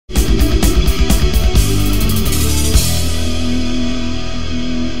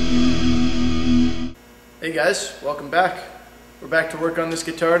guys, welcome back. We're back to work on this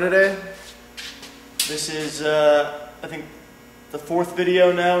guitar today. This is, I think, the fourth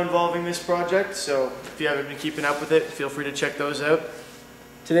video now involving this project, so if you haven't been keeping up with it, feel free to check those out.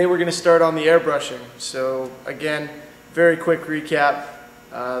 Today we're going to start on the airbrushing. So again, very quick recap.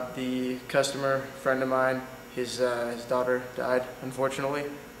 The customer, friend of mine, his daughter died, unfortunately,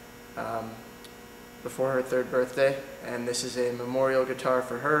 before her 3rd birthday, and this is a memorial guitar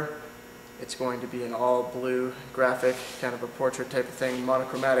for her. It's going to be an all blue graphic, kind of a portrait type of thing,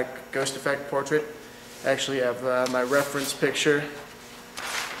 monochromatic ghost effect portrait. I actually have my reference picture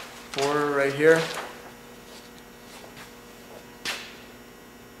for her right here.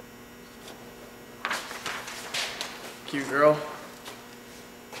 Cute girl.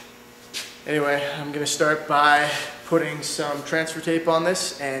 Anyway, I'm going to start by putting some transfer tape on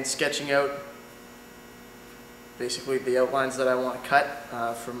this and sketching out basically the outlines that I want to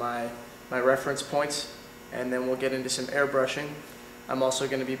cut for my reference points, and then we'll get into some airbrushing. I'm also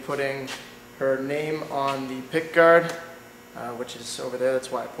going to be putting her name on the pick guard, which is over there. That's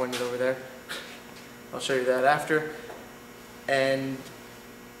why I pointed over there. I'll show you that after. And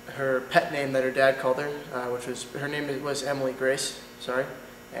her pet name that her dad called her, which was, her name was Emily Grace, sorry,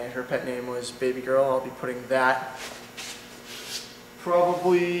 and her pet name was Baby Girl. I'll be putting that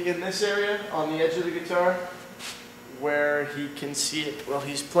probably in this area on the edge of the guitar, where he can see it while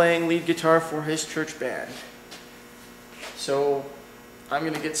he's playing lead guitar for his church band. So I'm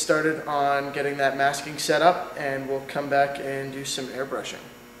going to get started on getting that masking set up, and we'll come back and do some airbrushing.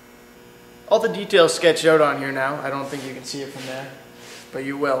 All the details sketched out on here now. I don't think you can see it from there, but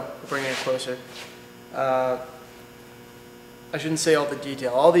you will. I'll bring it closer. I shouldn't say all the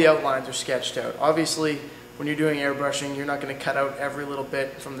detail. All the outlines are sketched out. Obviously, when you're doing airbrushing, you're not going to cut out every little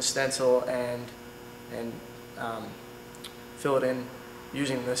bit from the stencil and fill it in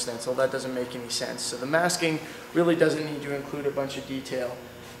using the stencil. That doesn't make any sense. So the masking really doesn't need to include a bunch of detail.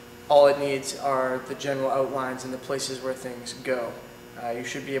 All it needs are the general outlines and the places where things go. You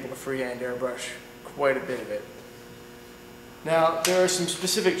should be able to freehand airbrush quite a bit of it. Now, there are some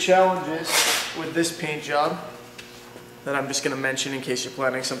specific challenges with this paint job that I'm just going to mention in case you're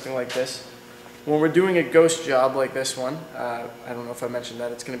planning something like this. When we're doing a ghost job like this one, I don't know if I mentioned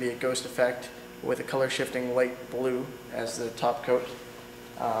that, it's going to be a ghost effect with a color shifting light blue as the top coat.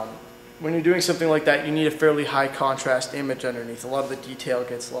 When you're doing something like that, you need a fairly high contrast image underneath. A lot of the detail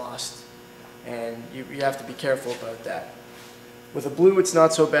gets lost, and you have to be careful about that. With a blue, it's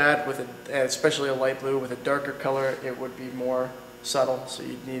not so bad, especially a light blue. With a darker color, it would be more subtle, so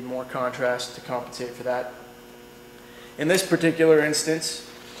you'd need more contrast to compensate for that. In this particular instance,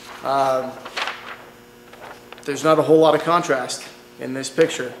 there's not a whole lot of contrast in this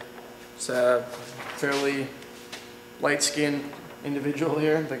picture. It's a fairly light-skinned individual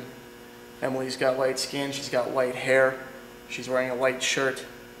here. Emily's got light skin, she's got light hair, she's wearing a light shirt.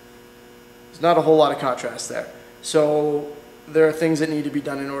 There's not a whole lot of contrast there. So there are things that need to be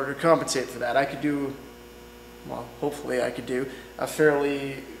done in order to compensate for that. I could do, well, hopefully I could do a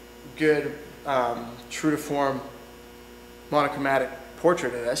fairly good true-to-form monochromatic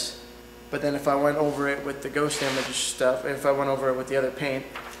portrait of this, but then if I went over it with the ghost image stuff, if I went over it with the other paint,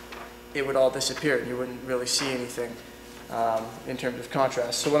 it would all disappear and you wouldn't really see anything in terms of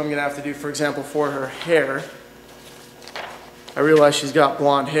contrast. So what I'm going to have to do, for example, for her hair, I realize she's got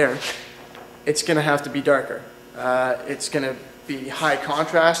blonde hair. It's going to have to be darker. It's going to be high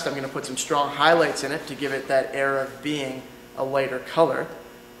contrast. I'm going to put some strong highlights in it to give it that air of being a lighter color,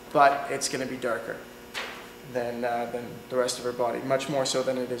 but it's going to be darker than the rest of her body, much more so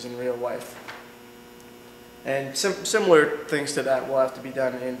than it is in real life. And similar things to that will have to be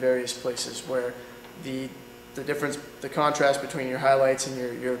done in various places where the difference, the contrast between your highlights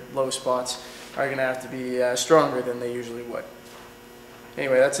and your low spots are going to have to be stronger than they usually would.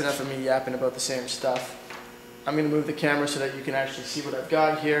 Anyway, that's enough of me yapping about the same stuff. I'm going to move the camera so that you can actually see what I've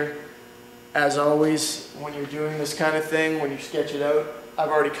got here. As always, when you're doing this kind of thing, when you sketch it out, I've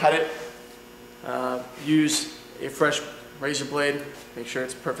already cut it. Use a fresh razor blade. Make sure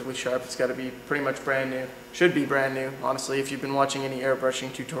it's perfectly sharp. It's got to be pretty much brand new. Should be brand new, honestly. If you've been watching any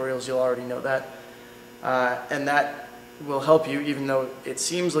airbrushing tutorials, you'll already know that. And that will help you, even though it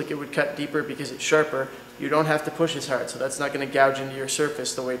seems like it would cut deeper because it's sharper. You don't have to push as hard, so that's not going to gouge into your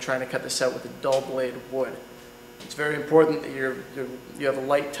surface the way trying to cut this out with a dull blade would. It's very important that you have a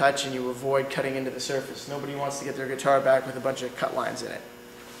light touch and you avoid cutting into the surface. Nobody wants to get their guitar back with a bunch of cut lines in it.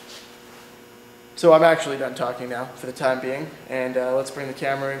 So I'm actually done talking now for the time being, and let's bring the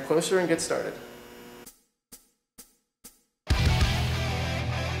camera in closer and get started.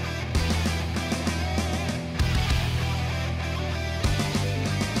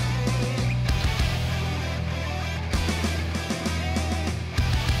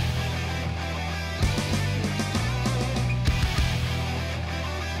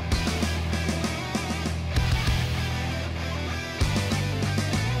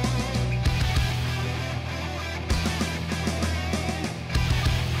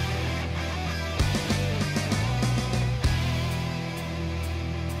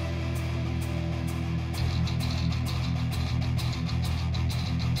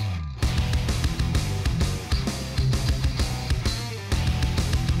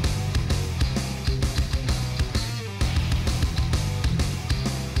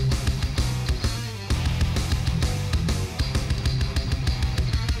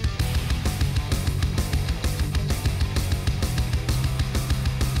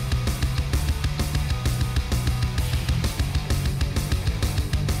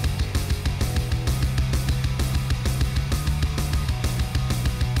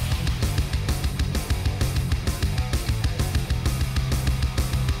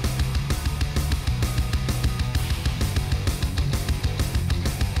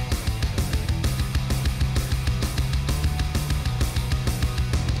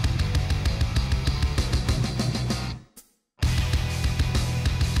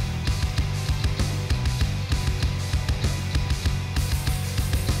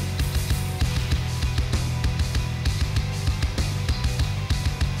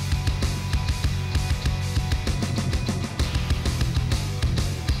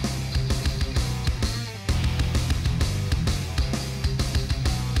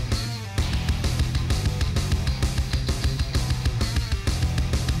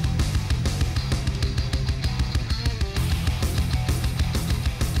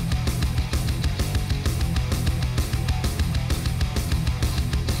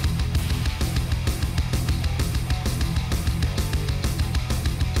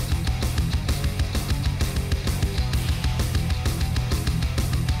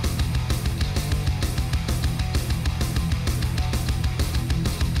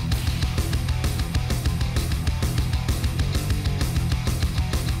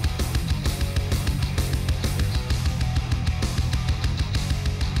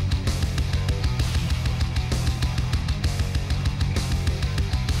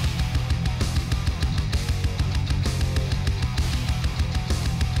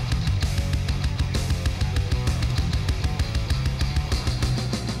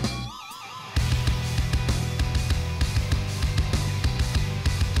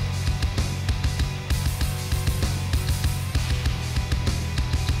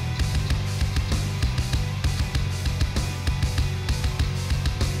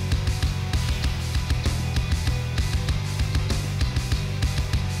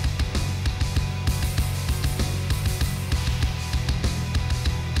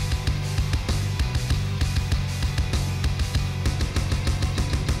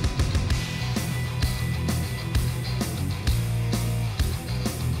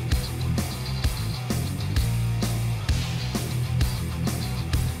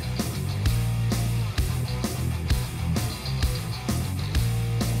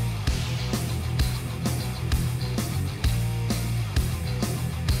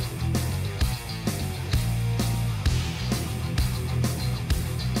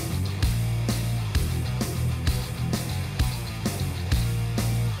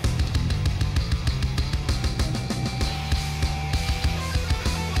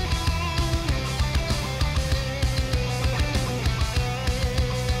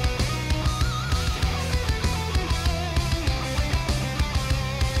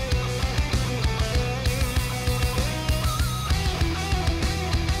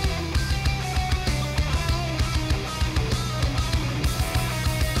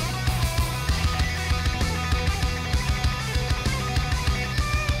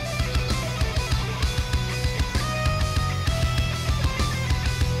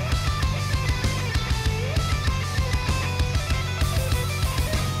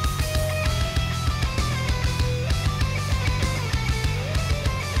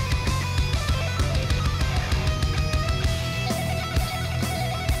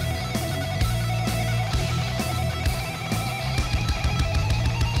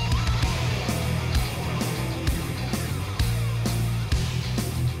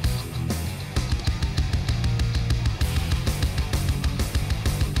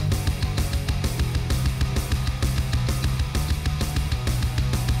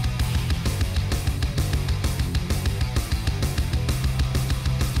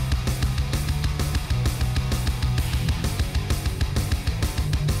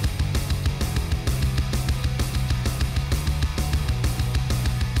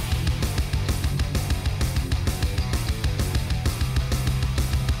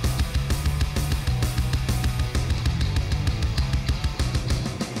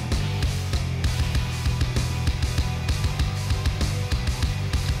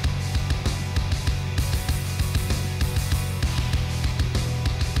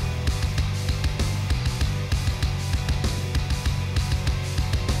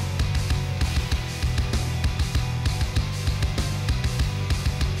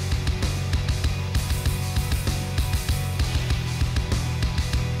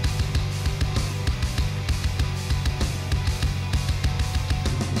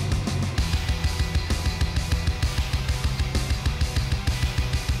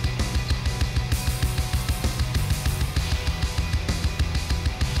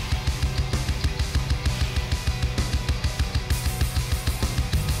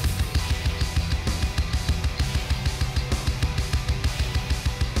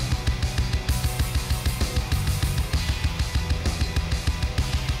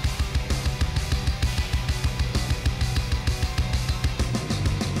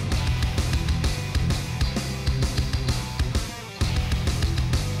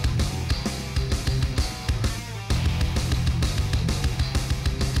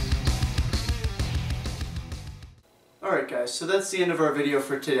 guys, so that's the end of our video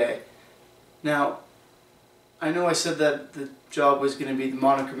for today. Now, I know I said that the job was going to be the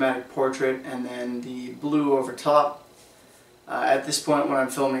monochromatic portrait and then the blue over top. At this point when I'm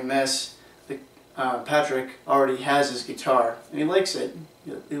filming this, Patrick already has his guitar, and he likes it.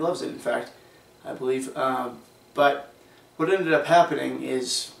 He loves it, in fact, I believe. But what ended up happening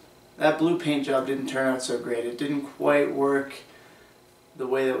is that blue paint job didn't turn out so great. It didn't quite work the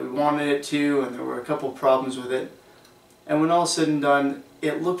way that we wanted it to, and there were a couple problems with it. And when all said and done,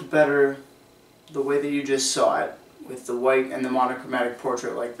 it looked better the way that you just saw it, with the white and the monochromatic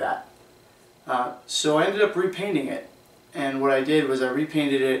portrait like that. So I ended up repainting it, and what I did was I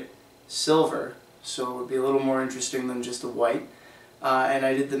repainted it silver, so it would be a little more interesting than just the white. And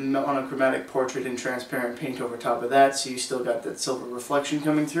I did the monochromatic portrait in transparent paint over top of that, so you still got that silver reflection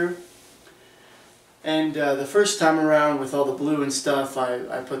coming through. And the first time around with all the blue and stuff,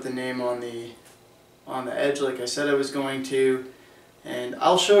 I put the name on the edge like I said I was going to, and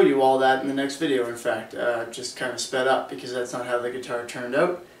I'll show you all that in the next video, in fact, just kind of sped up because that's not how the guitar turned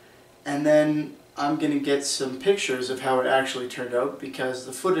out. And then I'm going to get some pictures of how it actually turned out, because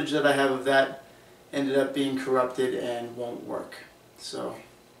the footage that I have of that ended up being corrupted and won't work. So,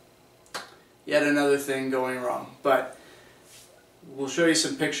 yet another thing going wrong. But we'll show you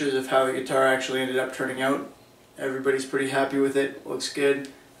some pictures of how the guitar actually ended up turning out. Everybody's pretty happy with it. Looks good.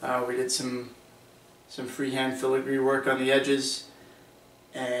 We did some freehand filigree work on the edges,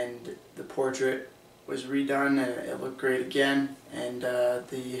 and the portrait was redone and it looked great again. And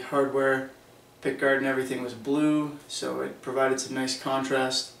the hardware, pickguard and everything was blue, so it provided some nice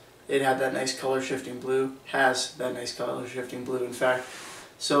contrast. It had that nice color shifting blue, has that nice color shifting blue in fact.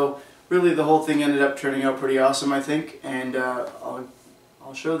 So really the whole thing ended up turning out pretty awesome, I think, and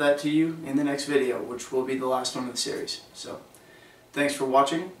I'll show that to you in the next video, which will be the last one of the series. So thanks for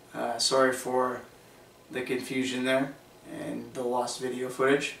watching. Sorry for the confusion there and the lost video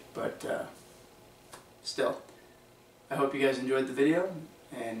footage, but still, I hope you guys enjoyed the video,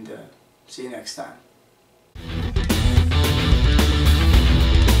 and see you next time.